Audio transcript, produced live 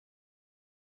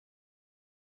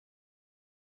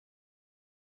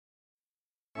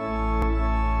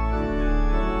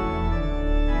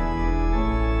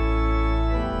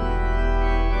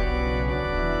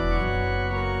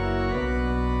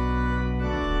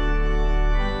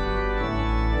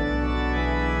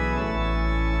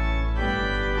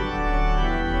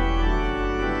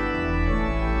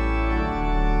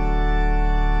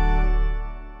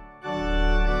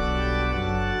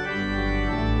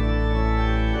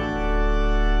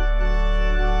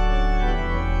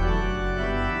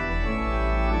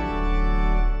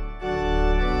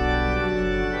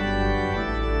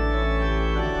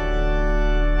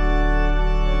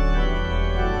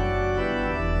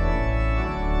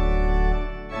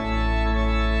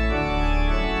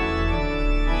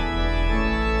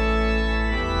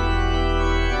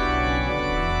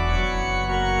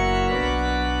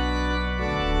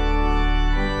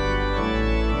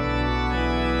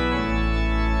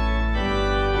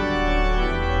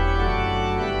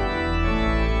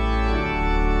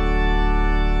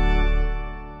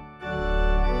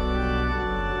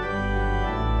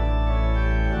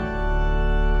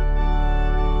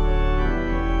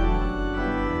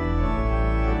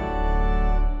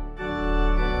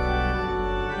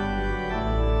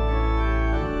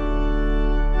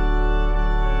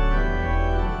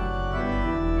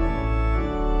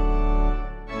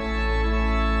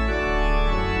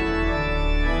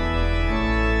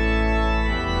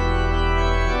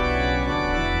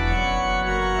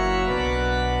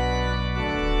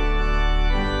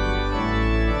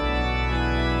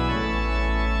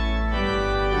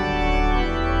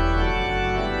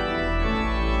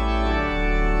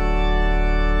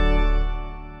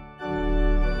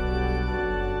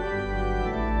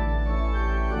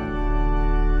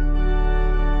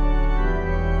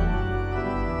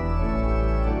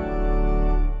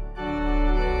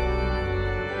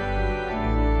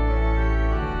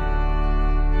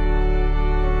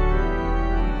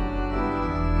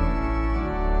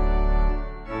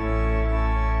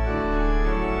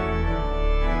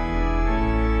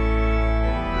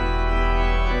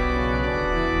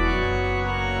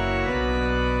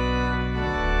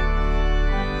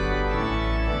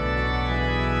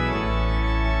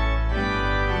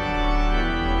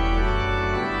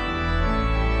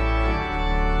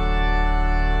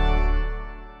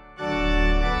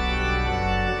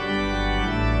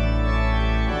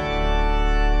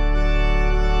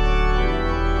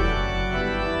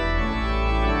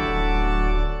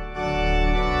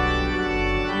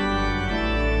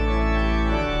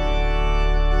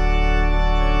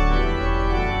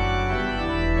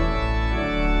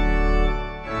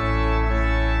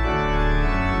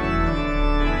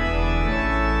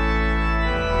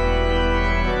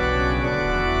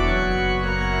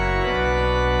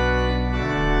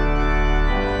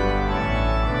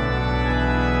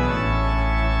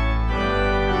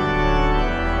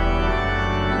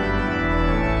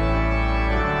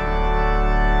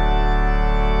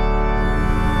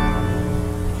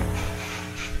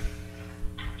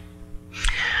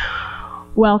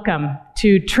Welcome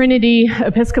to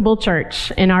Trinity-Episcopal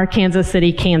Church in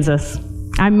ArkCity, Kansas.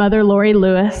 I'm Mother Laurie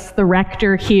Lewis, the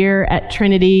rector here at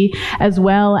Trinity, as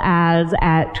well as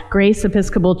at Grace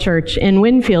Episcopal Church in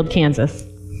Winfield, Kansas.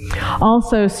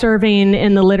 Also serving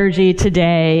in the liturgy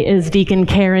today is Deacon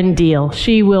Karen Deal.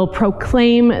 She will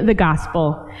proclaim the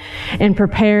gospel and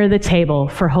prepare the table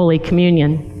for Holy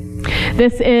Communion.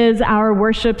 This is our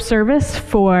worship service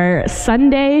for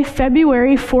Sunday,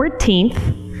 February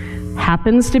 14th.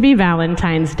 Happens to be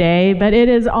Valentine's Day, but it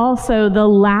is also the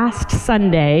last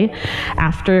Sunday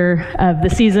of the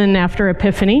season after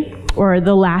Epiphany, or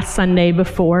the last Sunday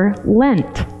before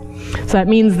Lent. So that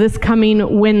means this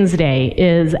coming Wednesday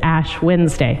is Ash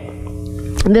Wednesday.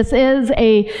 This is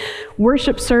a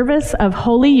worship service of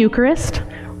Holy Eucharist,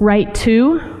 Rite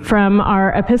 2, from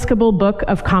our Episcopal Book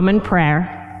of Common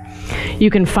Prayer. You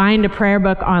can find a prayer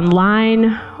book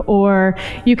online, or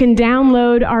you can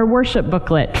download our worship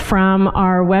booklet from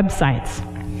our websites.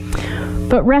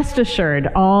 But rest assured,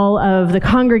 all of the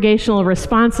congregational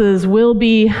responses will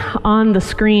be on the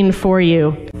screen for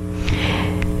you.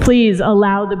 Please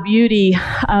allow the beauty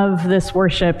of this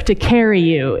worship to carry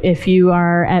you if you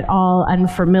are at all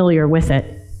unfamiliar with it.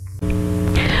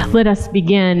 Let us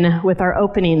begin with our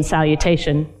opening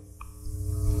salutation.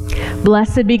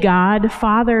 Blessed be God,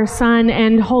 Father, Son,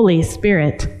 and Holy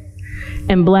Spirit,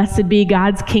 and blessed be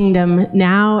God's kingdom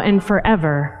now and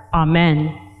forever.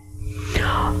 Amen.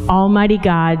 Almighty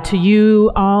God, to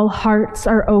you all hearts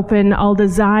are open, all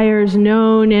desires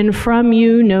known, and from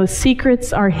you no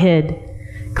secrets are hid.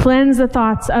 Cleanse the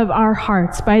thoughts of our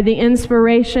hearts by the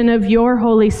inspiration of your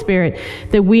Holy Spirit,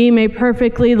 that we may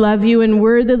perfectly love you and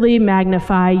worthily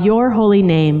magnify your holy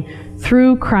name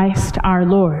through Christ our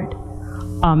Lord.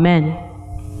 Amen.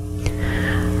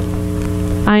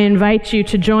 I invite you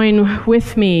to join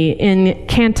with me in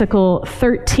Canticle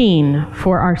 13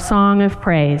 for our song of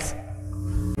praise.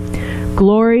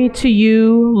 Glory to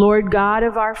you, Lord God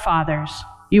of our fathers.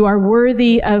 You are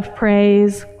worthy of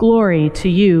praise. Glory to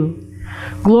you.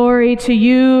 Glory to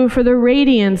you for the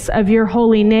radiance of your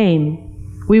holy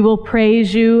name. We will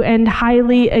praise you and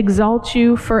highly exalt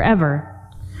you forever.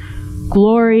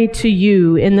 Glory to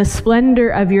you in the splendor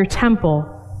of your temple.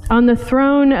 On the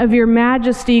throne of your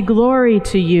majesty, glory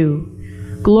to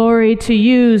you. Glory to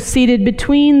you seated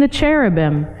between the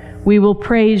cherubim. We will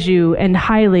praise you and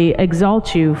highly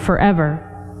exalt you forever.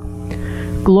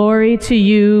 Glory to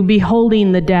you,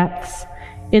 beholding the depths.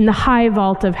 In the high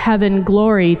vault of heaven,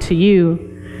 glory to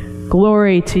you.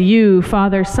 Glory to you,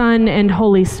 Father, Son, and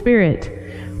Holy Spirit.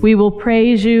 We will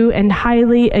praise you and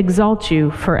highly exalt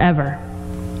you forever.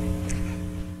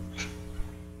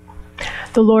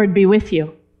 The Lord be with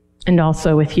you, and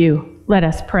also with you. Let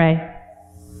us pray.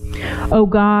 O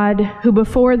God, who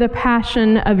before the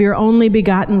passion of your only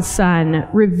begotten Son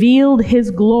revealed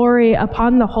his glory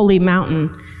upon the holy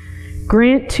mountain,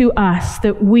 grant to us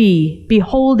that we,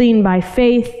 beholding by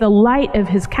faith the light of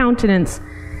his countenance,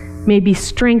 may be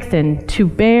strengthened to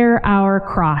bear our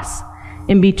cross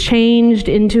and be changed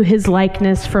into his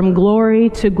likeness from glory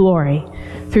to glory,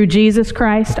 through Jesus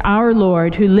Christ our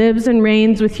Lord, who lives and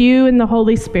reigns with you in the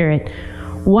Holy Spirit,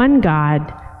 one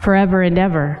God, forever and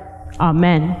ever.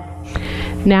 Amen.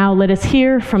 Now let us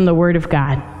hear from the Word of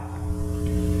God.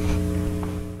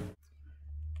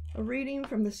 A reading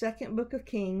from the second book of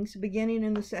Kings, beginning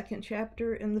in the 2nd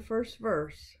chapter in the 1st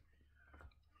verse.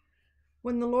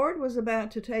 When the Lord was about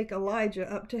to take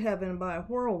Elijah up to heaven by a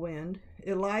whirlwind,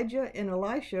 Elijah and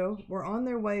Elisha were on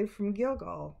their way from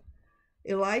Gilgal.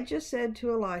 Elijah said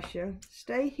to Elisha,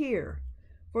 "Stay here,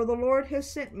 for the Lord has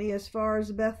sent me as far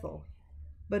as Bethel."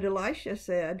 But Elisha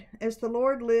said, "As the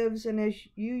Lord lives and as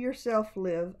you yourself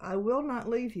live, I will not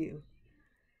leave you."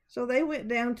 So they went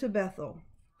down to Bethel.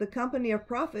 The company of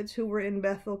prophets who were in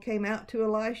Bethel came out to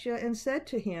Elisha and said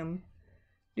to him,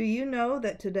 "Do you know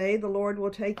that today the Lord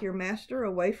will take your master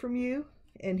away from you?"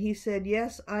 And he said,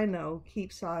 "Yes, I know.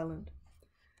 Keep silent."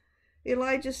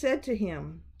 Elijah said to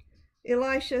him,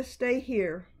 "Elisha, stay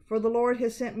here, for the Lord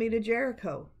has sent me to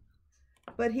Jericho."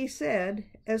 But he said,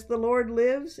 "As the Lord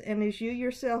lives and as you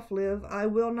yourself live, I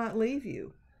will not leave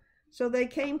you." So they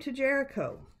came to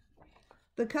Jericho.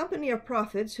 The company of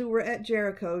prophets who were at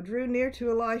Jericho drew near to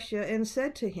Elisha and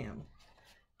said to him,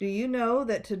 "Do you know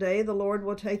that today the Lord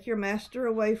will take your master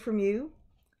away from you?"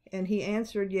 And he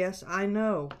answered, "Yes, I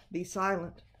know. Be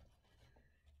silent."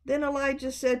 Then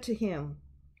Elijah said to him,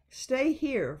 "Stay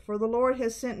here, for the Lord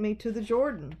has sent me to the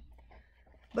Jordan."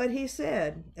 But he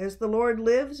said, "As the Lord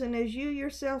lives and as you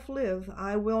yourself live,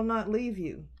 I will not leave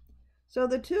you." So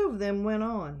the two of them went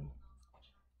on.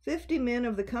 50 men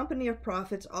of the company of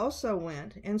prophets also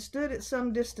went and stood at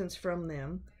some distance from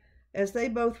them, as they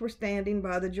both were standing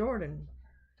by the Jordan.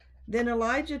 Then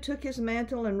Elijah took his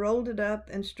mantle and rolled it up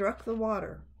and struck the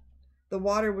water. The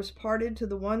water was parted to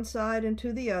the one side and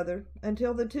to the other,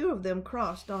 until the two of them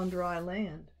crossed on dry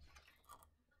land.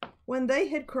 When they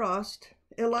had crossed,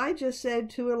 Elijah said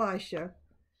to Elisha,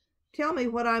 "Tell me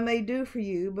what I may do for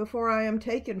you before I am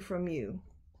taken from you."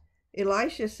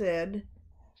 Elisha said,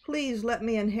 "Please let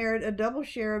me inherit a double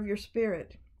share of your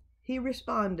spirit." He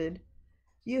responded,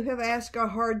 "You have asked a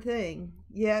hard thing,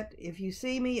 yet if you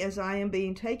see me as I am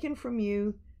being taken from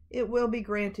you, it will be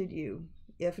granted you.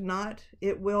 If not,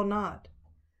 it will not."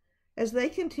 As they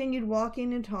continued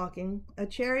walking and talking, a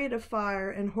chariot of fire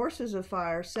and horses of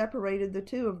fire separated the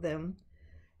two of them,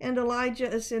 and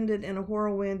Elijah ascended in a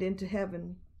whirlwind into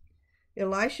heaven.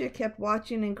 Elisha kept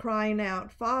watching and crying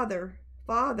out, "Father,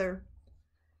 Father,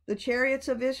 the chariots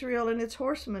of Israel and its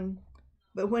horsemen."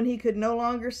 But when he could no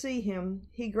longer see him,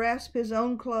 he grasped his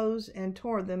own clothes and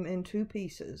tore them in two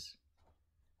pieces.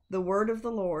 The word of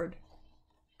the Lord.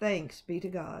 Thanks be to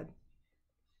God.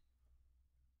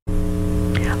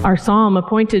 Our psalm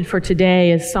appointed for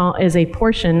today is a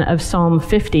portion of Psalm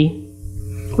 50.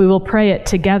 We will pray it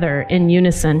together in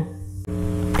unison.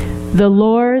 The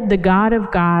Lord, the God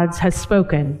of gods, has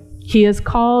spoken. He has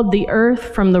called the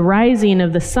earth from the rising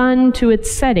of the sun to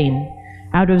its setting.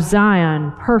 Out of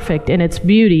Zion, perfect in its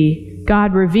beauty,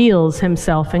 God reveals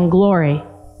himself in glory.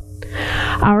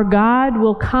 Our God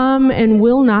will come and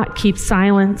will not keep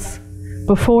silence.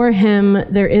 Before him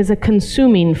there is a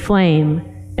consuming flame,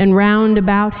 and round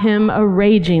about him a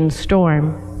raging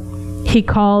storm. He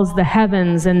calls the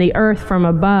heavens and the earth from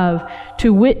above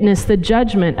to witness the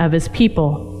judgment of his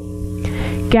people.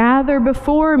 Gather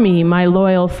before me, my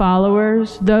loyal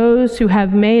followers, those who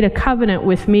have made a covenant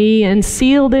with me and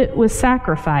sealed it with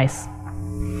sacrifice.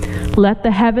 Let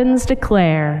the heavens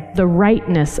declare the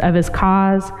rightness of his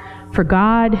cause, for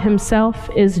God himself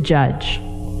is judge.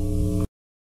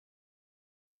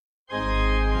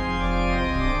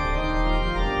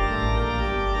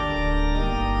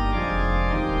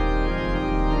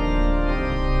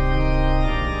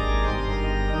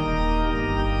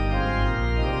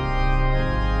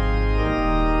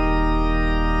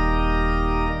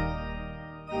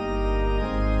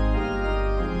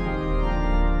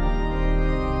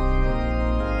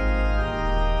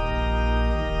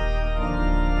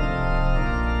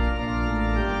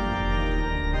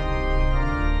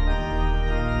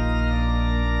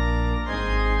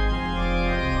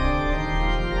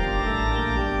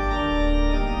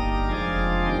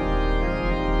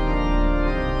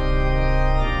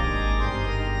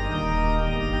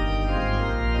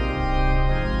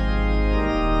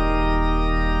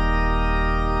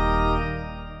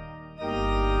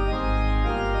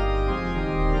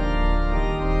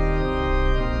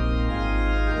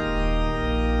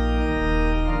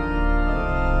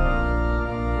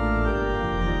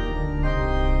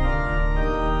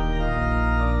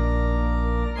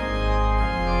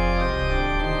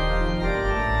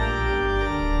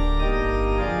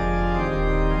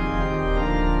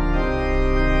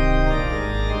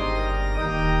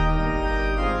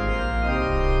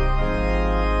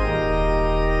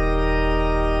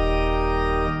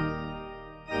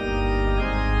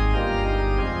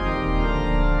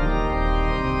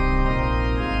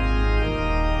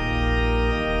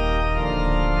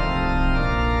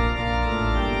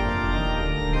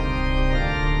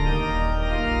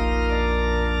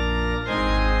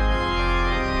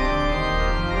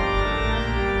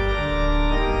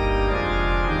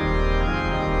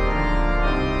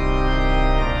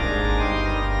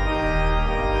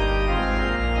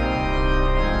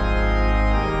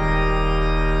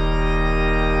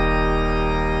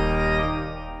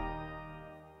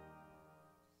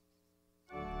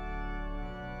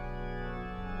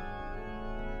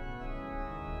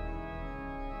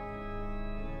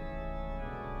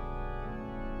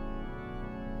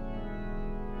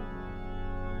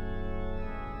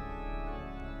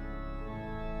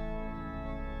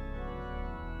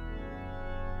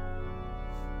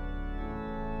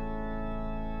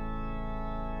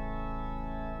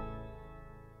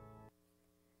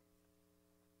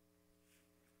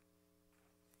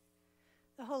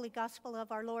 The Holy Gospel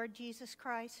of our Lord Jesus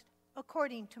Christ,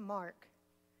 according to Mark.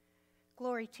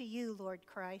 Glory to you, Lord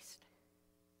Christ.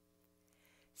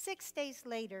 6 days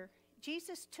later,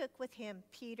 Jesus took with him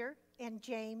Peter and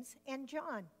James and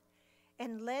John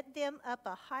and led them up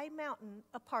a high mountain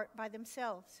apart by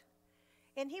themselves.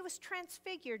 And he was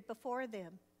transfigured before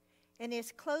them, and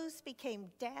his clothes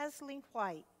became dazzling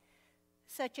white,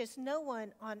 such as no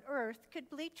one on earth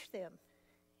could bleach them.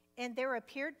 And there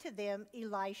appeared to them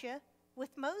Elijah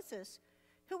with Moses,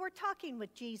 who were talking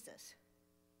with Jesus.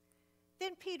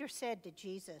 Then Peter said to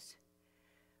Jesus,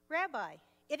 "Rabbi,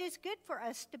 it is good for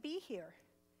us to be here.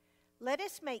 Let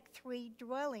us make 3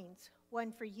 dwellings,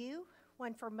 one for you,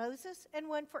 one for Moses, and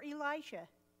one for Elijah."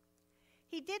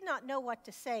 He did not know what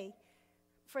to say,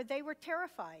 for they were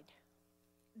terrified.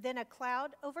 Then a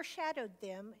cloud overshadowed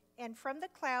them, and from the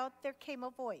cloud there came a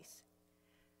voice.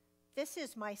 "This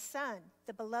is my son,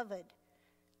 the beloved.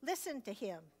 Listen to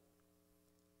him."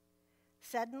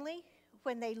 Suddenly,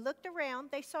 when they looked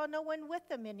around, they saw no one with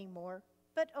them anymore,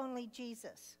 but only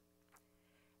Jesus.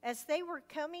 As they were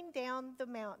coming down the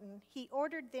mountain, he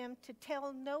ordered them to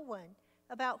tell no one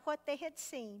about what they had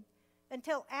seen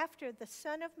until after the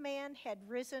Son of Man had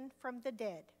risen from the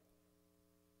dead.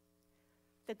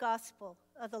 The Gospel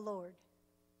of the Lord.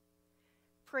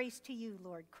 Praise to you,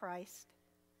 Lord Christ.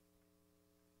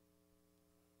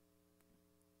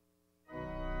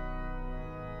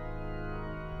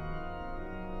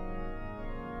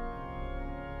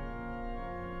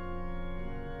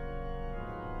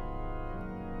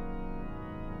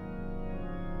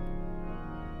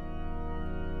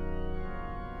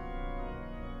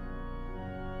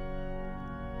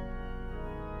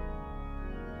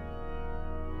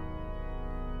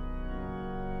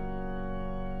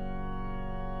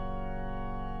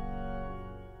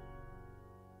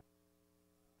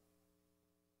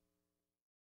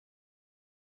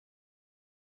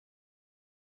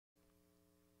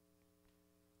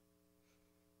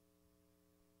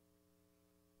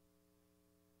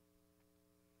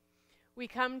 We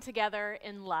come together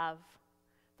in love,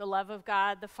 the love of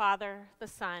God, the Father, the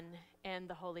Son, and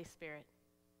the Holy Spirit.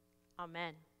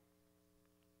 Amen.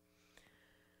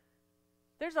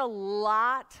 There's a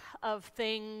lot of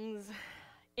things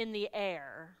in the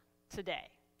air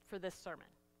today for this sermon.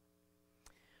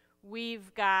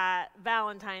 We've got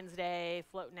Valentine's Day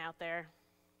floating out there.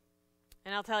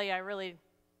 And I'll tell you, I really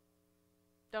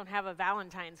don't have a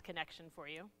Valentine's connection for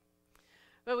you.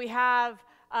 But we have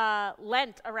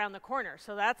Lent around the corner,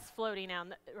 so that's floating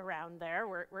around there.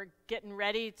 We're getting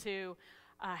ready to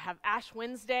have Ash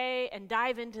Wednesday and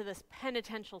dive into this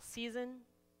penitential season.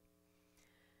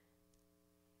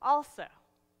 Also,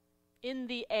 in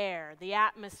the air, the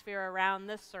atmosphere around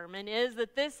this sermon is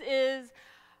that this is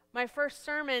my first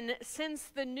sermon since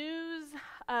the news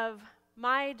of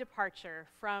my departure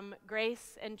from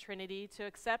Grace and Trinity to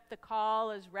accept the call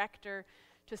as rector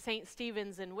to St.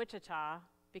 Stephen's in Wichita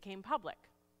became public.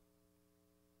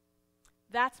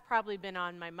 That's probably been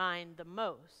on my mind the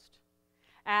most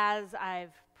as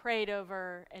I've prayed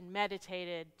over and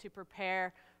meditated to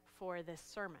prepare for this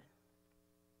sermon.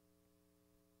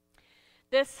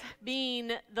 This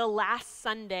being the last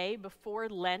Sunday before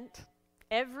Lent,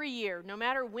 every year, no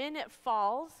matter when it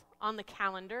falls on the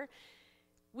calendar,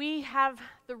 we have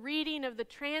the reading of the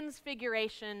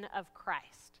Transfiguration of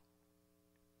Christ.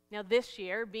 Now this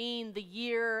year, being the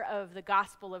year of the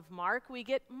Gospel of Mark, we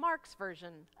get Mark's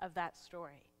version of that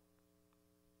story.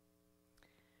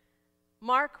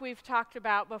 Mark, we've talked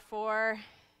about before,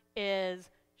 is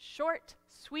short,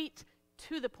 sweet,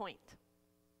 to the point.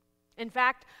 In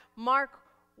fact, Mark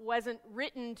wasn't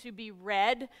written to be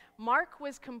read. Mark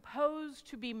was composed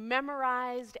to be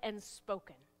memorized and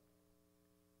spoken.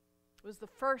 It was the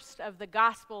first of the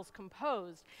Gospels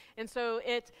composed, and so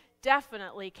it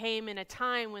definitely came in a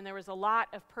time when there was a lot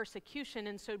of persecution,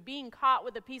 and so being caught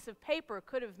with a piece of paper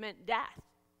could have meant death.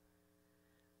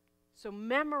 So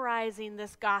memorizing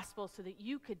this gospel so that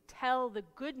you could tell the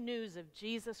good news of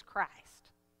Jesus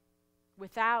Christ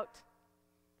without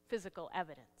physical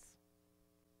evidence.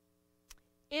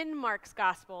 In Mark's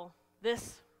gospel,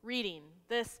 this reading,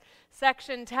 this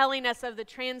section telling us of the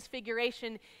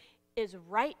Transfiguration is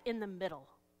right in the middle.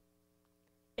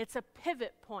 It's a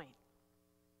pivot point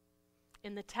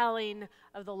in the telling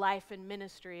of the life and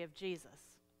ministry of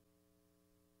Jesus.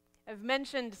 I've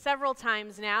mentioned several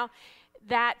times now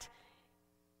that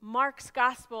Mark's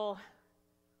gospel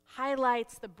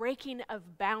highlights the breaking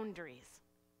of boundaries.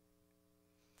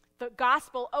 The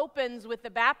gospel opens with the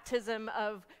baptism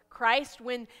of Christ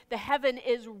when the heaven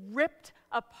is ripped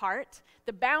apart.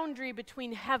 The boundary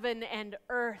between heaven and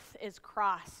earth is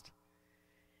crossed,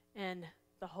 and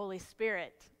the Holy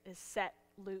Spirit is set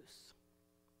loose.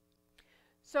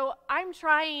 So I'm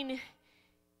trying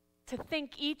to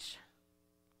think each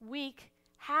week,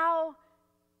 how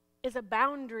is a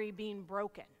boundary being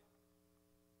broken?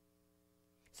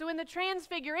 So in the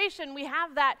Transfiguration, we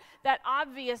have that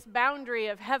obvious boundary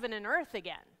of heaven and earth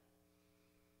again.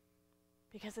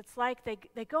 Because it's like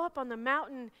they go up on the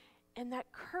mountain and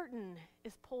that curtain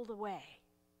is pulled away.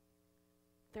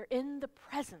 They're in the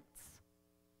presence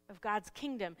of God's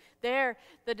kingdom. There,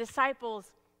 the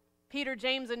disciples Peter,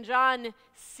 James, and John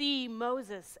see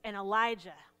Moses and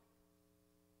Elijah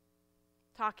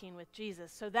talking with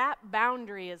Jesus. So that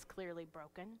boundary is clearly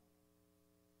broken.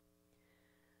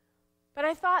 But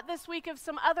I thought this week of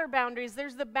some other boundaries.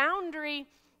 There's the boundary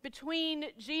between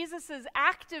Jesus'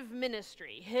 active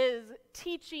ministry, his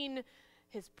teaching,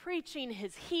 his preaching,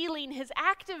 his healing. His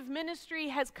active ministry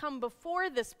has come before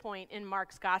this point in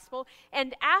Mark's gospel,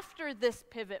 and after this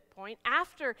pivot point,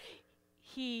 after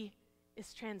he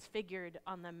is transfigured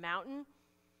on the mountain,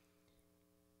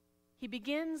 he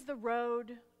begins the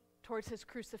road towards his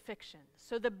crucifixion.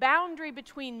 So the boundary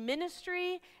between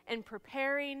ministry and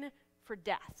preparing for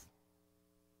death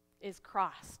is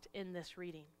crossed in this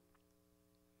reading.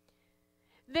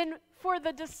 Then for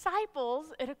the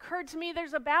disciples, it occurred to me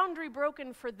there's a boundary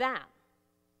broken for them.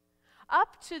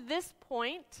 Up to this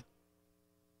point,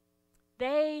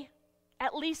 they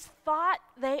at least thought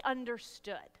they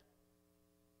understood.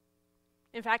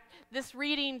 In fact, this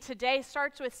reading today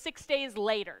starts with 6 days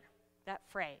later, that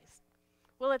phrase.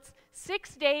 Well, it's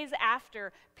 6 days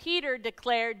after Peter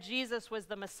declared Jesus was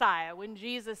the Messiah, when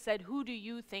Jesus said, "Who do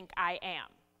you think I am?"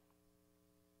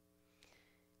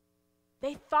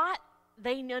 They thought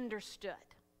they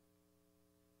understood.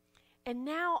 And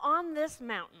now on this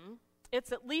mountain,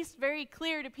 it's at least very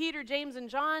clear to Peter, James, and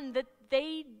John that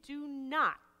they do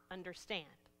not understand.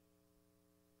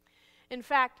 In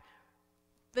fact,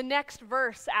 the next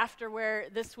verse after where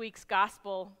this week's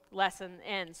gospel lesson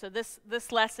ends. So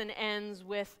this lesson ends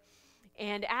with,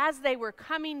 "And as they were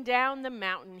coming down the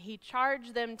mountain, he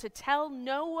charged them to tell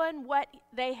no one what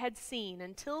they had seen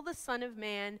until the Son of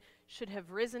Man should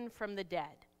have risen from the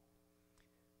dead.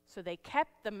 So they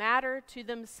kept the matter to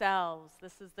themselves."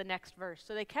 This is the next verse.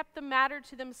 "So they kept the matter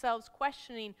to themselves,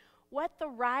 questioning what the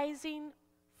rising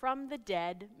from the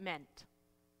dead meant."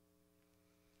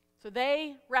 So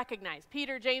they recognize,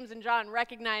 Peter, James, and John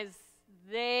recognize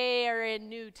they are in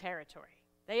new territory.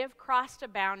 They have crossed a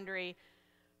boundary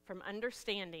from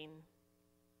understanding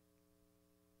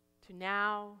to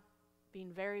now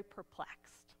being very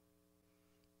perplexed.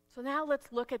 So now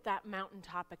let's look at that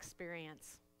mountaintop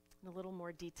experience in a little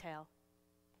more detail.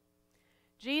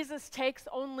 Jesus takes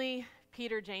only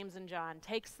Peter, James, and John,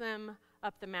 takes them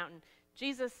up the mountain.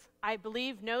 Jesus, I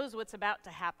believe, knows what's about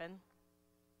to happen.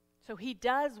 So he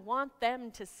does want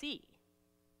them to see.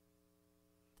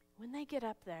 When they get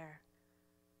up there,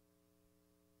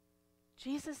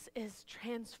 Jesus is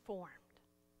transformed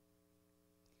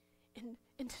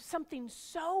into something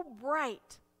so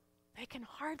bright they can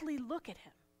hardly look at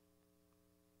him.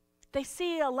 They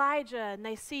see Elijah and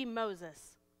they see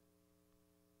Moses,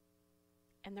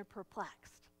 and they're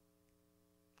perplexed.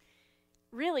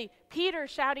 Really, Peter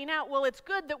shouting out, "Well, it's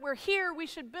good that we're here. We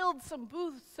should build some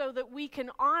booths so that we can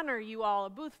honor you all. A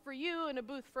booth for you, and a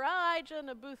booth for Elijah, and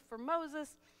a booth for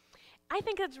Moses." I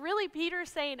think it's really Peter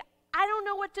saying, "I don't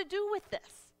know what to do with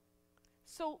this.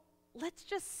 So let's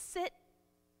just sit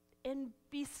and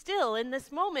be still in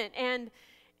this moment and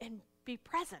be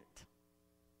present."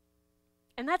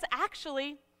 And that's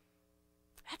actually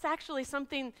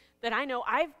something that I know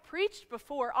I've preached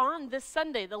before on this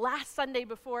Sunday, the last Sunday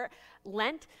before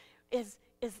Lent, is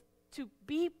to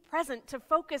be present, to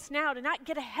focus now, to not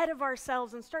get ahead of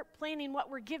ourselves and start planning what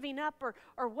we're giving up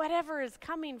or whatever is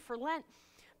coming for Lent,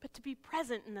 but to be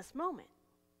present in this moment.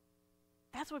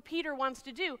 That's what Peter wants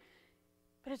to do,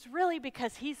 but it's really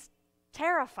because he's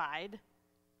terrified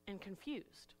and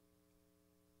confused.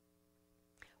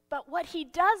 But what he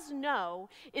does know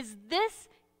is this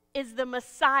is the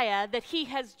Messiah that he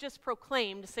has just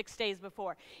proclaimed 6 days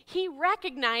before. He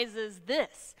recognizes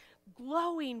this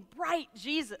glowing, bright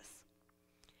Jesus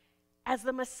as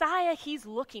the Messiah he's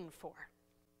looking for.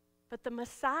 But the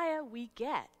Messiah we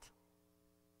get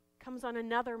comes on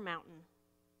another mountain.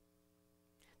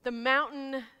 The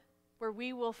mountain where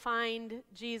we will find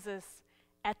Jesus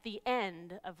at the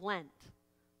end of Lent,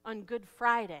 on Good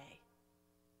Friday,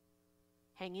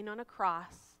 hanging on a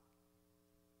cross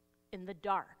in the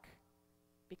dark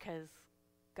because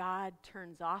God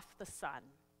turns off the sun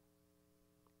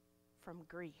from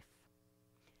grief.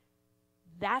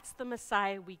 That's the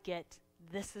Messiah we get.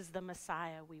 This is the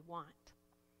Messiah we want.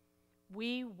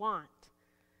 We want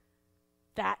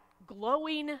that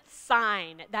glowing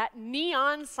sign, that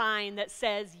neon sign that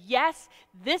says, yes,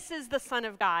 this is the Son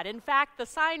of God. In fact, the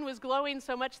sign was glowing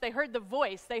so much they heard the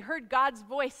voice. They heard God's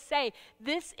voice say,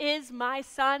 "This is my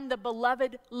Son, the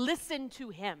beloved. Listen to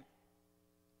him."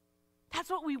 That's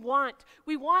what we want.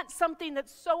 We want something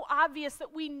that's so obvious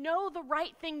that we know the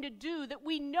right thing to do, that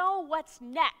we know what's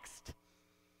next.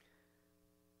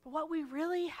 But what we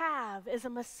really have is a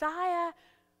Messiah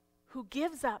who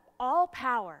gives up all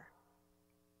power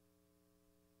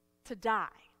to die.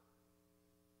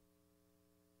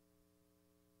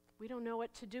 We don't know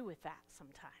what to do with that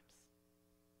sometimes.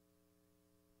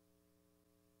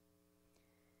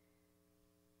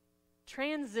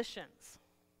 Transitions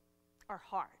are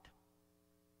hard.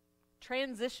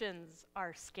 Transitions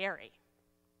are scary.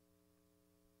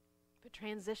 But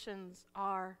transitions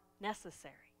are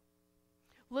necessary.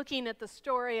 Looking at the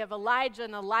story of Elijah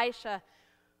and Elisha,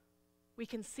 we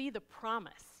can see the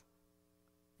promise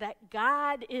that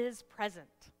God is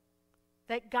present,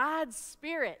 that God's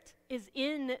Spirit is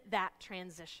in that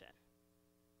transition.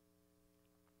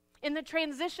 In the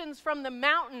transitions from the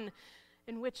mountain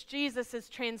in which Jesus is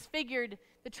transfigured,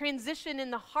 the transition in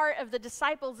the heart of the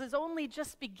disciples is only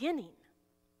just beginning.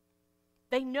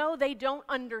 They know they don't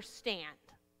understand.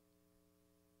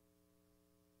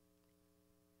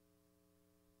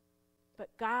 But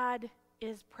God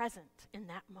is present in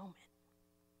that moment.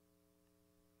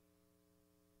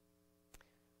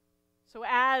 So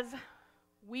as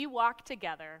we walk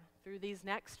together through these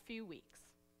next few weeks,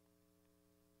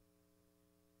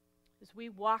 as we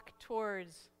walk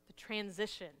towards the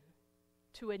transition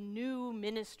to a new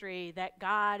ministry that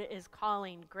God is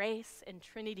calling Grace and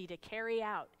Trinity to carry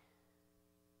out,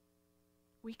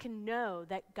 we can know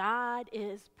that God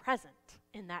is present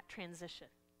in that transition.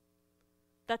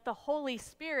 That the Holy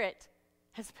Spirit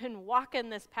has been walking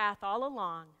this path all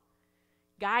along,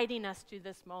 guiding us to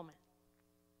this moment.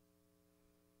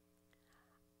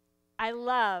 I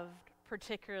loved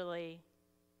particularly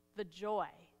the joy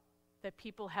that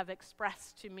people have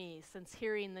expressed to me since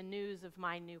hearing the news of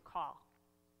my new call.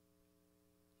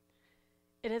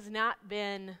 It has not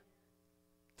been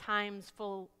times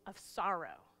full of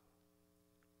sorrow.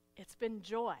 It's been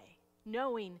joy,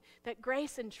 knowing that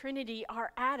Grace and Trinity are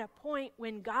at a point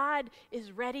when God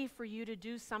is ready for you to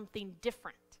do something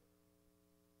different.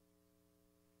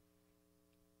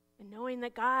 And knowing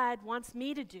that God wants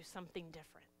me to do something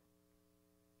different.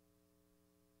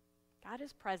 God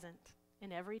is present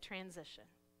in every transition.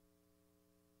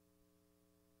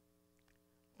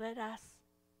 Let us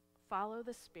follow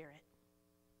the Spirit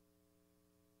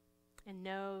and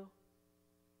know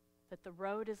that the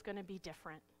road is going to be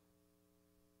different.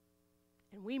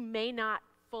 And we may not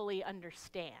fully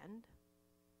understand,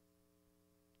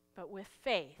 but with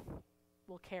faith,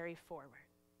 we'll carry forward.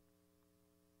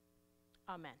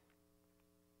 Amen.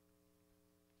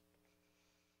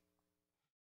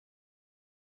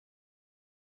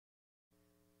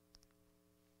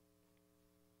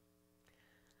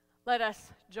 Let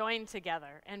us join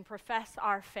together and profess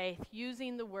our faith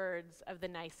using the words of the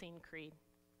Nicene Creed.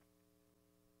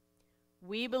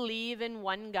 We believe in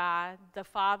one God, the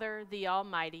Father, the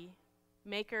Almighty,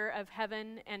 maker of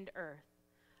heaven and earth,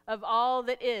 of all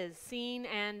that is seen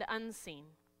and unseen.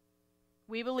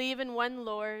 We believe in one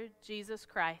Lord, Jesus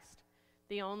Christ,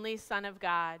 the only Son of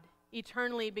God,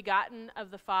 eternally begotten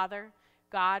of the Father,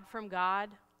 God from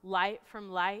God, light from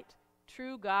light,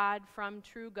 true God from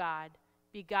true God,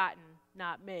 begotten,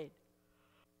 not made.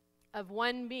 Of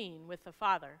one being with the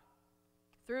Father,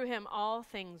 through him all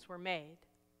things were made.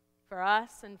 For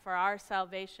us and for our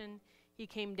salvation, he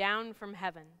came down from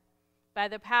heaven. By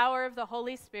the power of the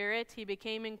Holy Spirit, he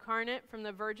became incarnate from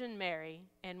the Virgin Mary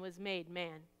and was made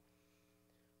man.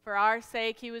 For our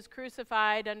sake, he was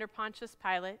crucified under Pontius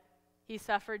Pilate. He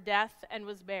suffered death and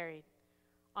was buried.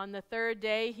 On the third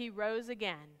day, he rose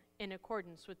again in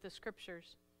accordance with the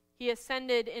Scriptures. He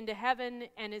ascended into heaven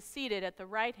and is seated at the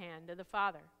right hand of the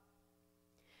Father.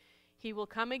 He will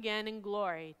come again in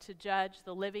glory to judge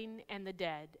the living and the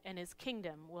dead, and his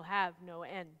kingdom will have no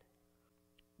end.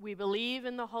 We believe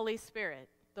in the Holy Spirit,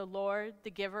 the Lord, the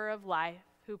giver of life,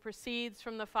 who proceeds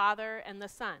from the Father and the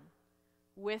Son,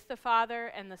 with the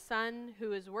Father and the Son,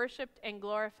 who is worshipped and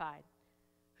glorified,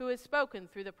 who is spoken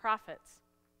through the prophets.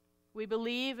 We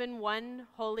believe in one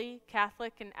holy,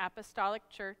 Catholic, and Apostolic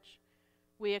Church.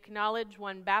 We acknowledge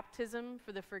one baptism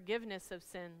for the forgiveness of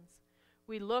sins.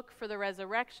 We look for the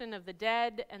resurrection of the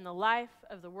dead and the life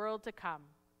of the world to come.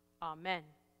 Amen.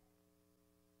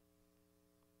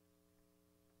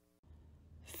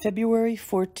 February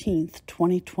 14th,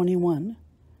 2021,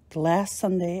 the last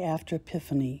Sunday after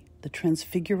Epiphany, the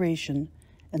Transfiguration,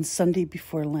 and Sunday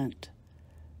before Lent.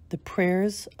 The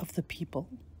prayers of the people.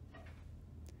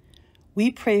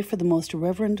 We pray for the Most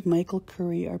Reverend Michael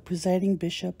Curry, our presiding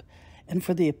bishop, and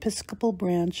for the Episcopal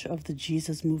branch of the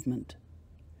Jesus Movement.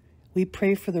 We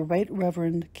pray for the Right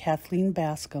Reverend Kathleen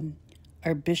Bascom,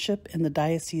 our bishop in the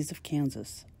Diocese of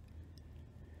Kansas.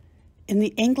 In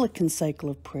the Anglican cycle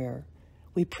of prayer,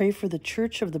 we pray for the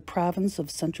Church of the Province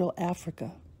of Central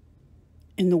Africa.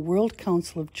 In the World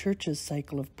Council of Churches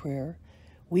cycle of prayer,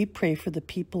 we pray for the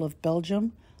people of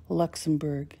Belgium,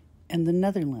 Luxembourg, and the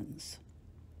Netherlands.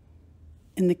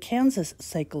 In the Kansas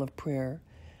cycle of prayer,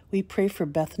 we pray for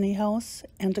Bethany House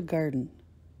and a garden.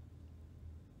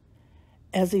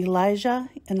 As Elijah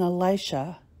and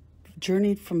Elisha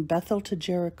journeyed from Bethel to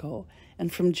Jericho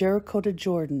and from Jericho to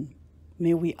Jordan,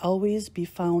 may we always be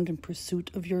found in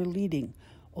pursuit of your leading,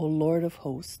 O Lord of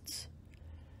hosts.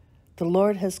 The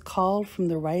Lord has called from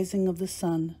the rising of the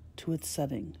sun to its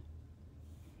setting.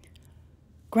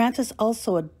 Grant us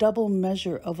also a double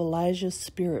measure of Elijah's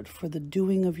spirit for the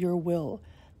doing of your will,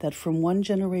 that from one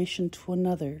generation to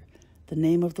another the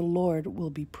name of the Lord will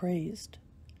be praised.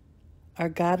 Our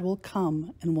God will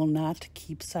come and will not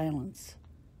keep silence.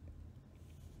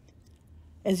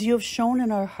 As you have shown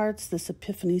in our hearts this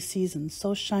Epiphany season,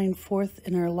 so shine forth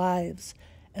in our lives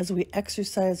as we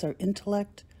exercise our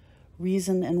intellect,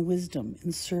 reason, and wisdom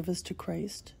in service to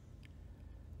Christ.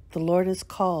 The Lord is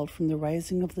called from the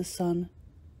rising of the sun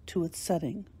to its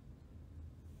setting.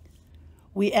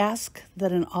 We ask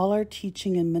that in all our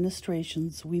teaching and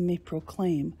ministrations we may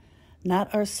proclaim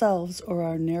not ourselves or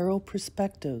our narrow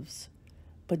perspectives,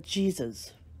 but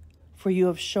Jesus, for you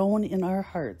have shown in our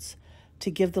hearts to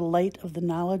give the light of the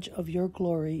knowledge of your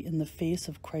glory in the face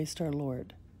of Christ our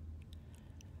Lord.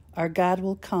 Our God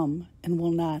will come and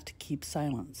will not keep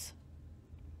silence.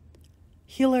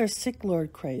 Heal our sick,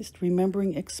 Lord Christ,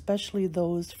 remembering especially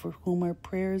those for whom our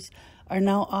prayers are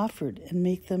now offered, and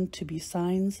make them to be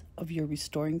signs of your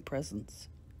restoring presence.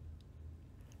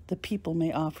 The people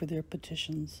may offer their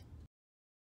petitions.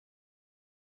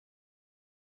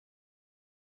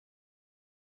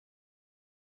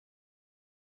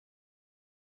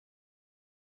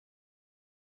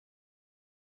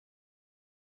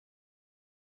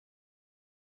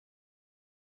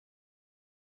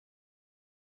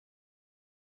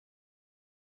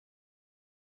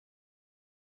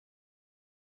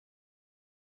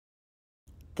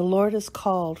 The Lord is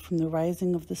called from the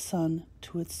rising of the sun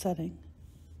to its setting.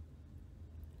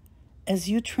 As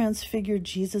you transfigured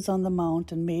Jesus on the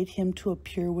mount and made him to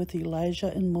appear with Elijah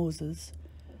and Moses,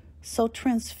 so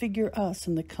transfigure us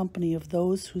in the company of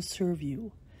those who serve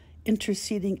you,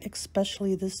 interceding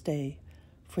especially this day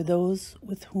for those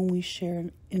with whom we share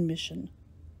in mission.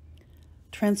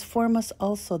 Transform us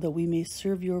also that we may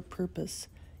serve your purpose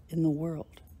in the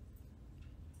world.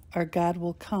 Our God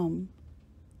will come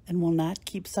and will not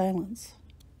keep silence.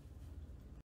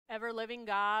 Ever-living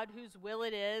God, whose will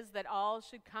it is that all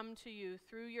should come to you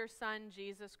through your Son,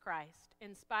 Jesus Christ,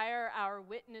 inspire our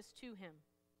witness to him,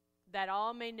 that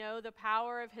all may know the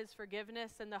power of his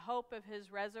forgiveness and the hope of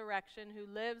his resurrection,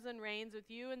 who lives and reigns with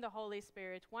you in the Holy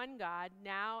Spirit, one God,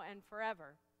 now and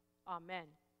forever. Amen.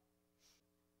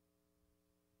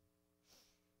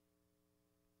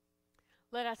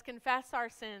 Let us confess our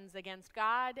sins against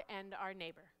God and our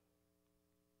neighbor.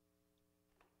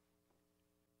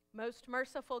 Most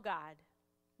merciful God,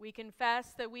 we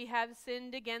confess that we have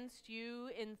sinned against you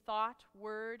in thought,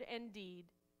 word, and deed,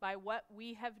 by what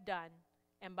we have done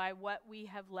and by what we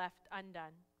have left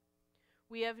undone.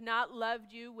 We have not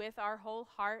loved you with our whole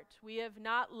heart. We have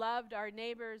not loved our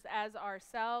neighbors as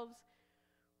ourselves.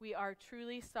 We are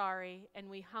truly sorry, and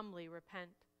we humbly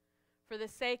repent. For the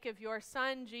sake of your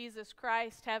Son, Jesus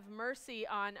Christ, have mercy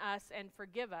on us and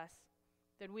forgive us,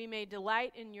 that we may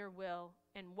delight in your will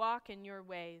and walk in your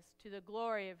ways, to the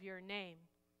glory of your name.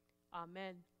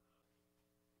 Amen.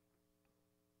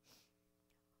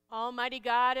 Almighty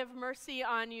God, have mercy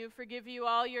on you, forgive you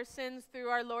all your sins through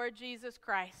our Lord Jesus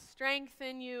Christ,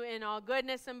 strengthen you in all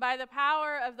goodness, and by the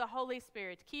power of the Holy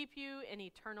Spirit, keep you in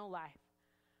eternal life.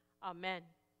 Amen.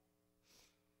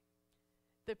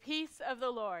 The peace of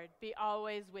the Lord be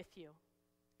always with you,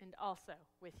 and also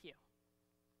with you.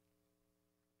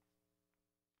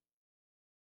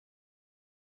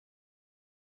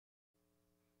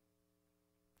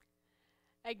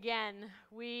 Again,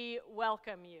 we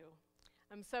welcome you.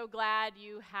 I'm so glad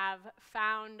you have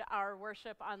found our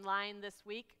worship online this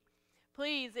week.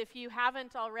 Please, if you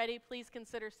haven't already, please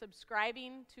consider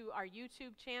subscribing to our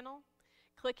YouTube channel,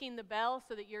 clicking the bell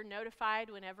so that you're notified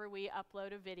whenever we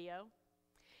upload a video.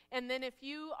 And then if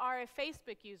you are a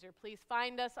Facebook user, please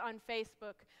find us on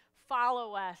Facebook,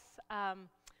 follow us,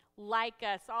 like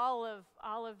us, all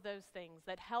of those things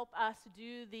that help us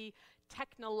do the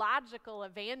technological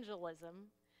evangelism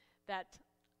that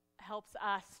helps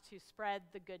us to spread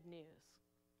the good news.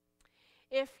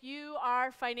 If you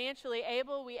are financially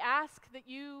able, we ask that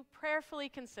you prayerfully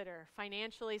consider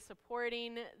financially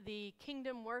supporting the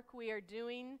kingdom work we are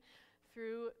doing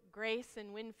through Grace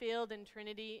in Winfield and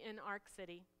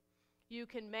Trinity-ArkCity. You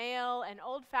can mail an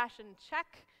old-fashioned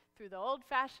check through the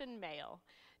old-fashioned mail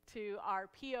to our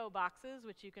P.O. boxes,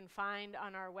 which you can find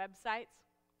on our websites.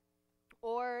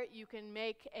 or you can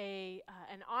make an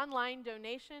online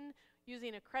donation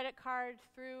using a credit card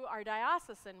through our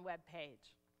diocesan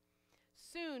webpage.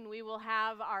 Soon we will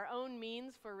have our own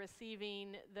means for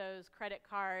receiving those credit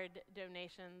card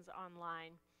donations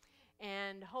online,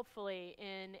 and hopefully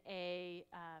in a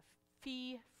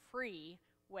fee-free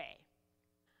way.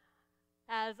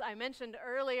 As I mentioned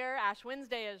earlier, Ash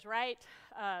Wednesday is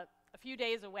a few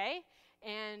days away,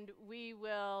 and we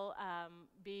will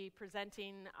be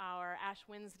presenting our Ash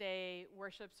Wednesday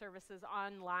worship services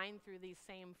online through these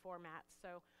same formats.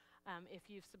 So if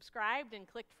you've subscribed and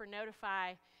clicked for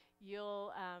notify,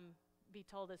 you'll be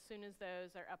told as soon as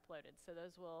those are uploaded. So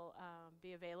those will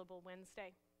be available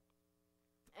Wednesday.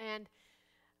 And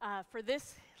for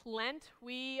this Lent,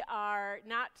 we are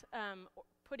not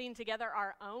putting together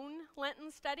our own Lenten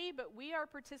study, but we are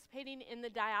participating in the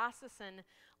diocesan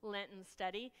Lenten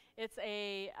study. It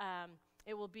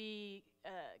will be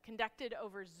conducted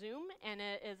over Zoom, and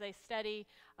it is a study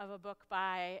of a book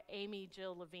by Amy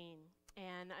Jill Levine.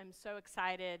 And I'm so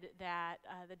excited that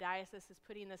the diocese is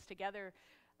putting this together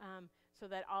so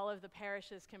that all of the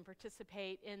parishes can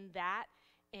participate in that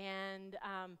and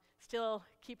still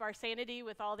keep our sanity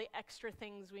with all the extra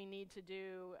things we need to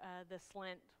do this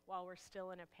Lent while we're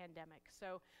still in a pandemic.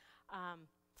 So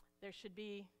there should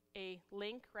be a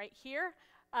link right here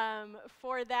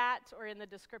for that, or in the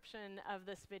description of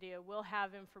this video. We'll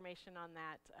have information on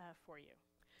that for you.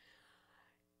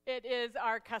 It is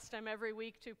our custom every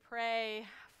week to pray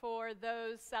for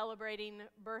those celebrating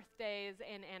birthdays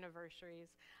and anniversaries.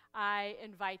 I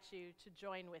invite you to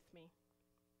join with me.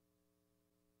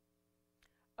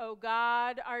 O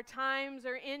God, our times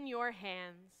are in your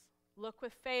hands. Look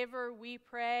with favor, we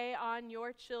pray, on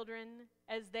your children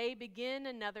as they begin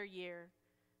another year.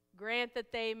 Grant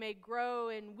that they may grow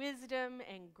in wisdom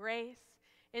and grace,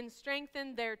 and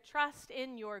strengthen their trust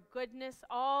in your goodness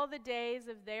all the days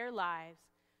of their lives.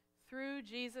 Through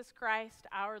Jesus Christ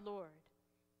our Lord.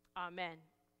 Amen.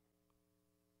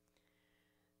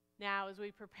 Now, as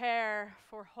we prepare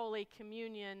for Holy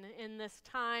Communion in this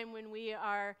time when we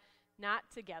are not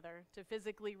together to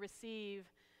physically receive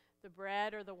the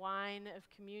bread or the wine of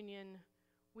communion,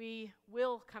 we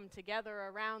will come together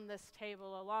around this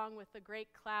table along with the great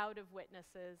cloud of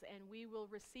witnesses, and we will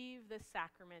receive this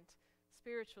sacrament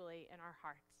spiritually in our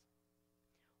hearts.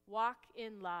 Walk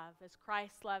in love as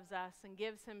Christ loves us and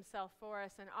gives himself for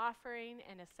us, an offering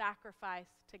and a sacrifice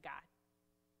to God.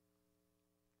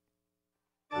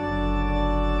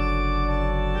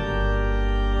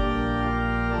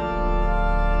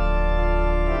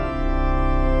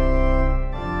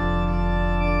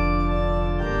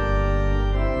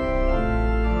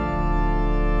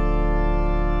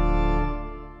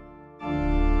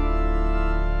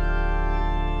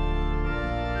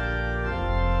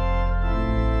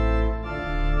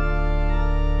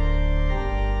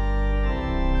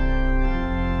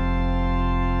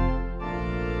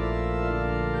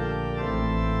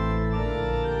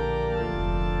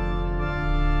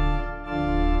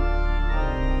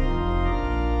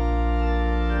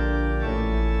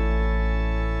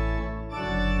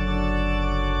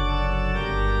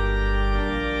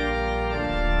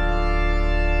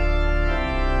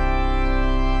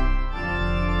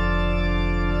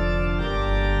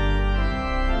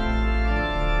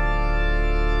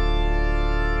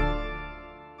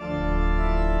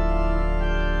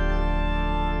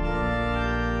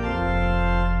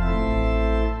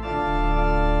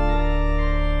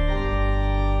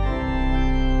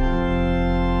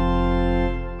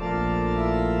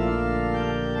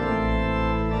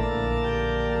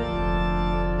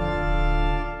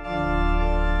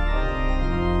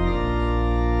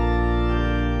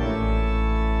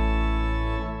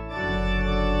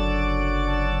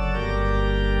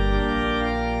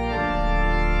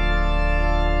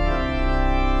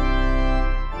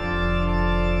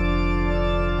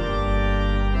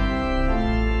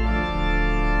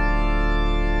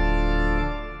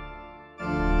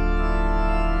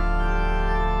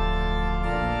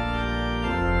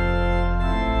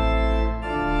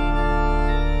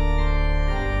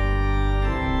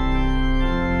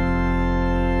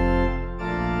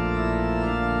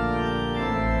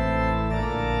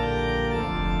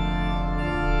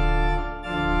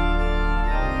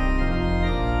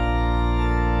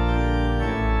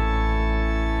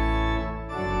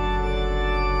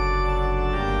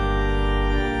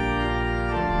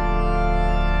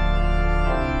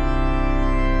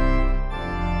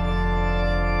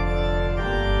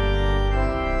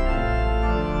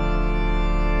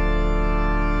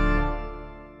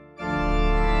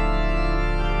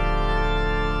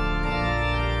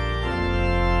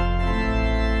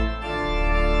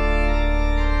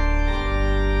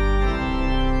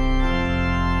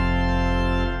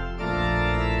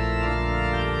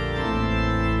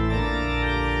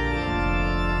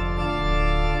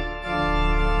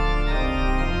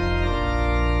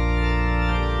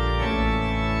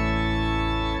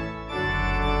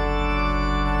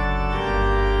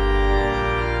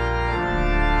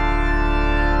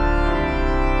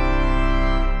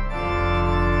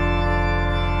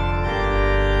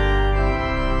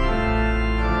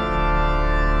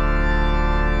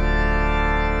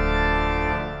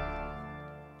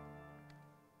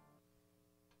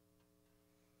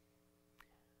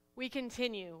 We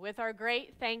continue with our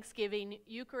great Thanksgiving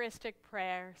Eucharistic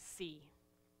prayer C.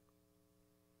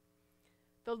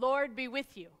 The Lord be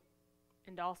with you,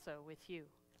 and also with you.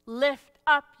 Lift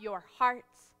up your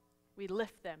hearts. We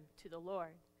lift them to the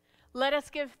Lord. Let us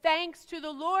give thanks to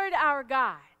the Lord our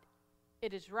God.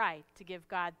 It is right to give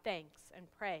God thanks and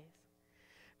praise.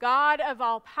 God of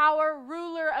all power,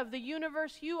 ruler of the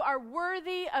universe, you are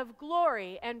worthy of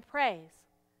glory and praise.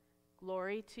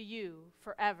 Glory to you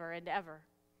forever and ever.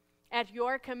 At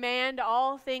your command,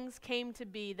 all things came to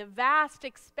be. The vast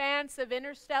expanse of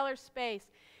interstellar space,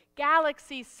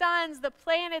 galaxies, suns, the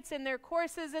planets in their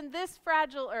courses, and this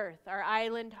fragile earth, our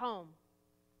island home.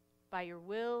 By your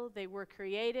will, they were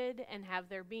created and have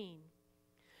their being.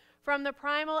 From the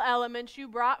primal elements, you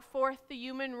brought forth the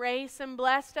human race and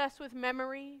blessed us with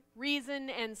memory, reason,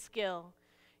 and skill.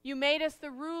 You made us the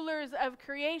rulers of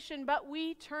creation, but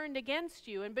we turned against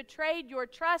you and betrayed your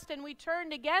trust, and we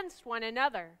turned against one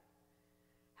another.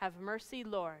 Have mercy,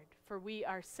 Lord, for we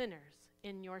are sinners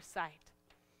in your sight.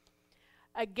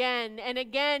 Again and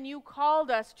again you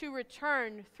called us to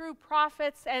return. Through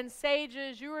prophets and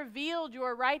sages you revealed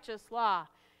your righteous law.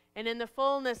 And in the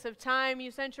fullness of time you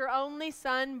sent your only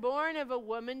Son, born of a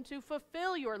woman, to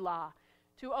fulfill your law,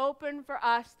 to open for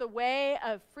us the way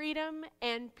of freedom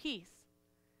and peace.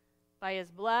 By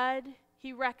his blood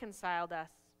he reconciled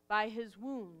us. By his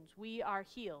wounds we are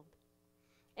healed.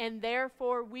 And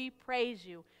therefore we praise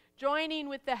you, joining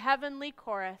with the heavenly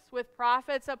chorus, with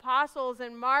prophets, apostles,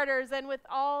 and martyrs, and with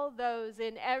all those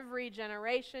in every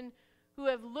generation who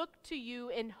have looked to you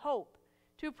in hope,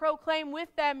 to proclaim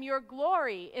with them your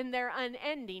glory in their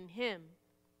unending hymn.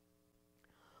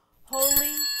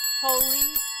 Holy,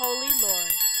 holy, holy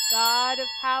Lord, God of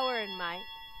power and might,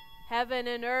 heaven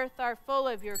and earth are full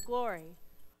of your glory.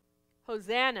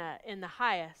 Hosanna in the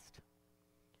highest.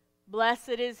 Blessed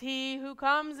is he who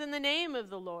comes in the name of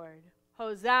the Lord.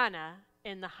 Hosanna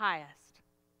in the highest.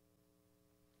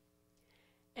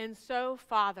 And so,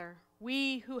 Father,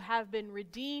 we who have been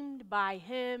redeemed by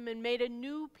him and made a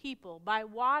new people by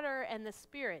water and the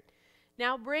Spirit,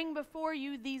 now bring before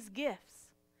you these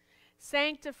gifts.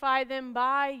 Sanctify them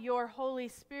by your Holy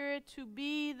Spirit to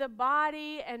be the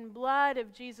body and blood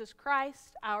of Jesus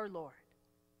Christ our Lord.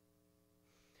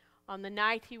 On the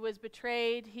night he was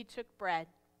betrayed, he took bread,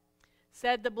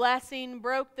 said the blessing,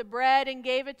 broke the bread, and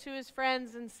gave it to his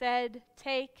friends and said,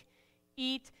 "Take,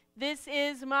 eat, this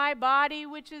is my body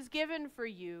which is given for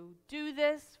you. Do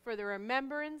this for the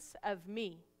remembrance of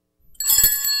me."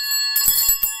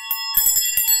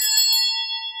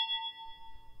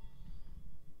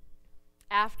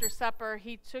 After supper,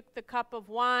 he took the cup of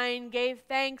wine, gave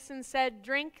thanks, and said,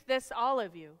 "Drink this, all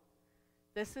of you.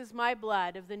 This is my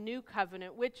blood of the new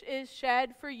covenant, which is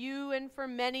shed for you and for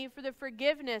many for the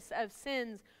forgiveness of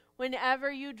sins. Whenever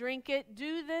you drink it,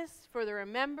 do this for the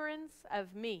remembrance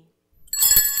of me."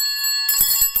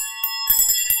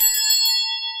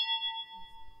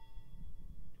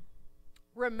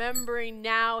 Remembering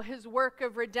now his work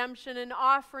of redemption and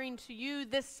offering to you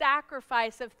this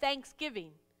sacrifice of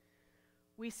thanksgiving,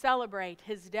 we celebrate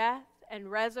his death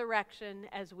and resurrection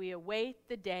as we await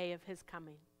the day of his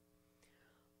coming.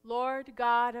 Lord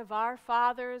God of our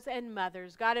fathers and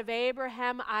mothers, God of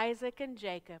Abraham, Isaac, and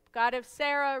Jacob, God of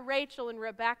Sarah, Rachel, and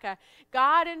Rebekah,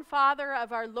 God and Father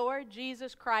of our Lord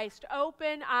Jesus Christ,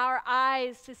 open our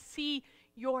eyes to see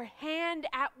your hand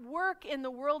at work in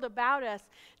the world about us.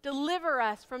 Deliver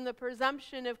us from the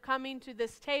presumption of coming to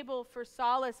this table for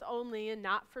solace only and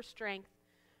not for strength,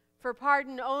 for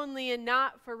pardon only and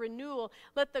not for renewal.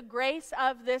 Let the grace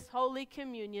of this Holy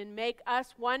Communion make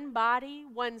us one body,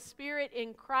 one spirit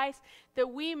in Christ, that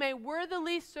we may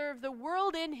worthily serve the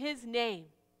world in his name.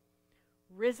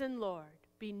 Risen Lord,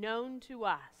 be known to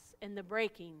us in the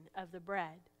breaking of the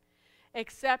bread.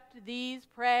 Accept these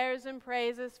prayers and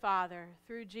praises, Father,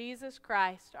 through Jesus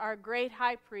Christ, our great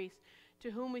high priest,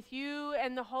 to whom with you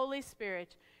and the Holy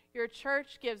Spirit your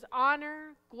church gives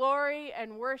honor, glory,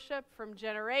 and worship from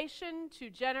generation to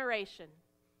generation.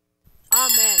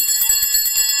 Amen.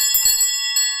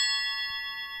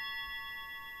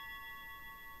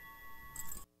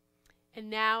 And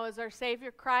now, as our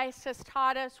Savior Christ has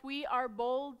taught us, we are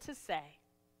bold to say,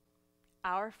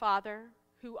 "Our Father,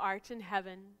 who art in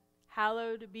heaven,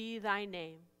 hallowed be thy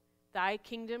name. Thy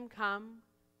kingdom come,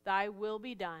 thy will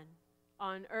be done,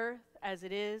 on earth as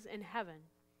it is in heaven.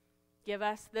 Give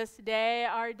us this day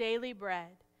our daily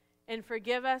bread, and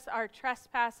forgive us our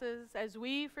trespasses as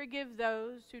we forgive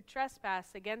those who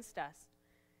trespass against us.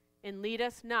 And lead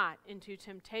us not into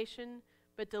temptation,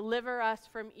 but deliver us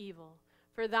from evil.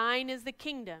 For thine is the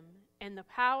kingdom, and the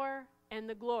power, and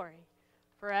the glory,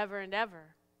 forever and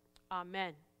ever.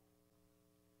 Amen."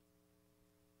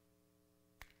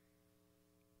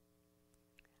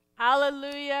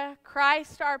 Hallelujah.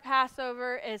 Christ our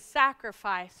Passover is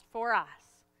sacrificed for us.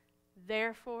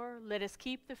 Therefore, let us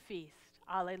keep the feast.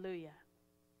 Alleluia.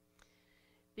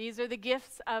 These are the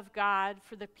gifts of God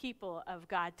for the people of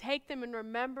God. Take them in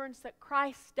remembrance that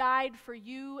Christ died for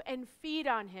you and feed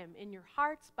on him in your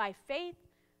hearts by faith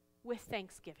with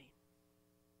thanksgiving.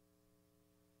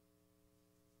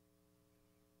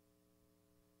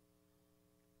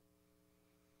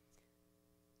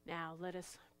 Now let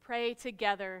us pray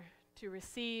together to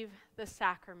receive the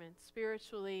sacrament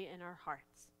spiritually in our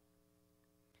hearts.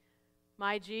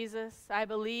 My Jesus, I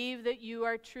believe that you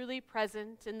are truly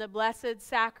present in the blessed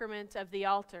sacrament of the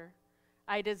altar.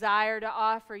 I desire to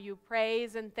offer you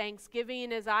praise and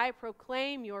thanksgiving as I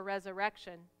proclaim your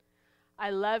resurrection.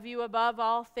 I love you above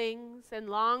all things and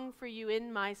long for you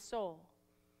in my soul.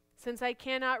 Since I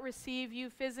cannot receive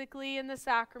you physically in the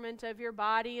sacrament of your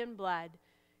body and blood,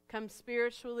 come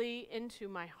spiritually into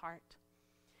my heart.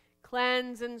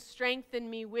 Cleanse and strengthen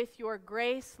me with your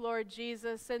grace, Lord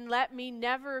Jesus, and let me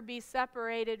never be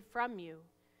separated from you.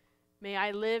 May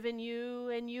I live in you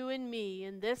and you in me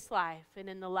in this life and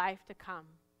in the life to come.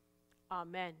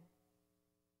 Amen.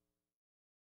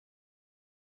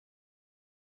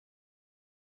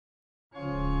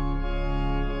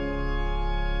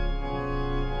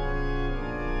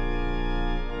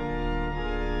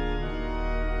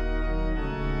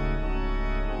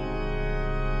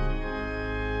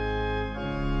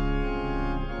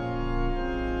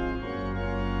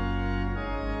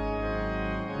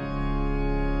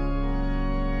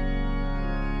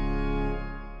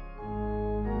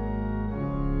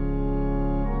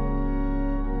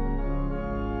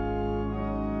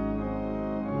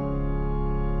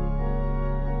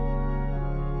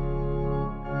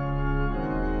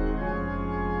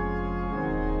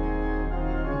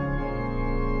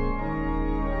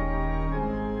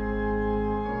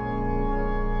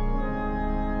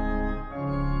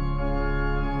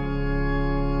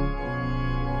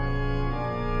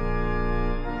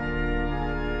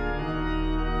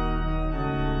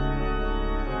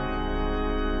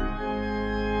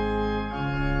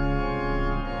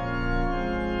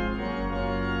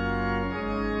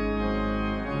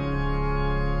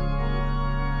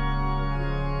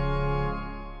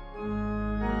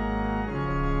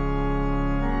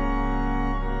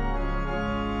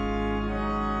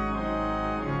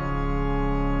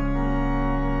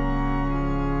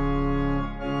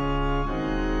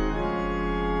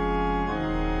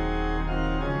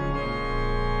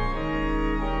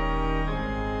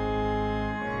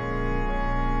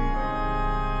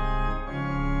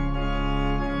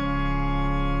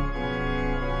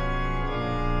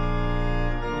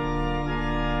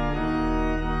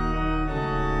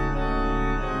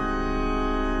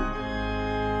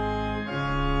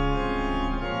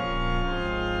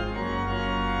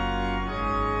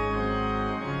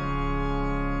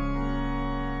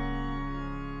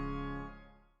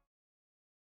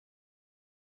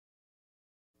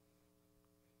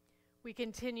 We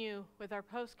continue with our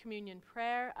post-communion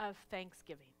prayer of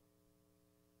thanksgiving.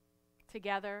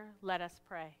 Together, let us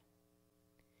pray.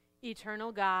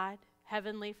 Eternal God,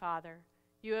 Heavenly Father,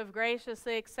 you have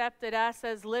graciously accepted us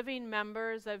as living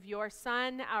members of your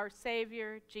Son, our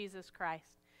Savior, Jesus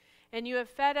Christ, and you have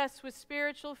fed us with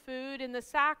spiritual food in the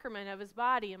sacrament of his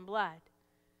body and blood.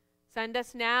 Send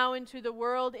us now into the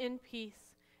world in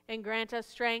peace, and grant us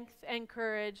strength and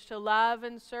courage to love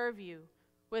and serve you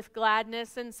with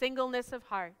gladness and singleness of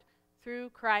heart, through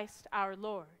Christ our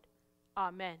Lord.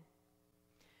 Amen.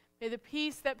 May the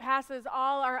peace that passes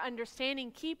all our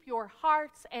understanding keep your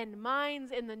hearts and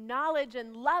minds in the knowledge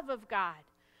and love of God,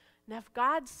 and of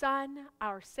God's Son,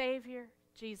 our Savior,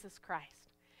 Jesus Christ.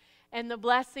 And the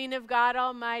blessing of God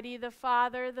Almighty, the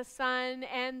Father, the Son,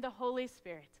 and the Holy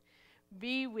Spirit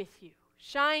be with you,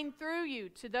 shine through you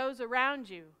to those around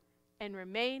you, and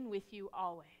remain with you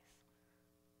always.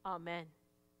 Amen.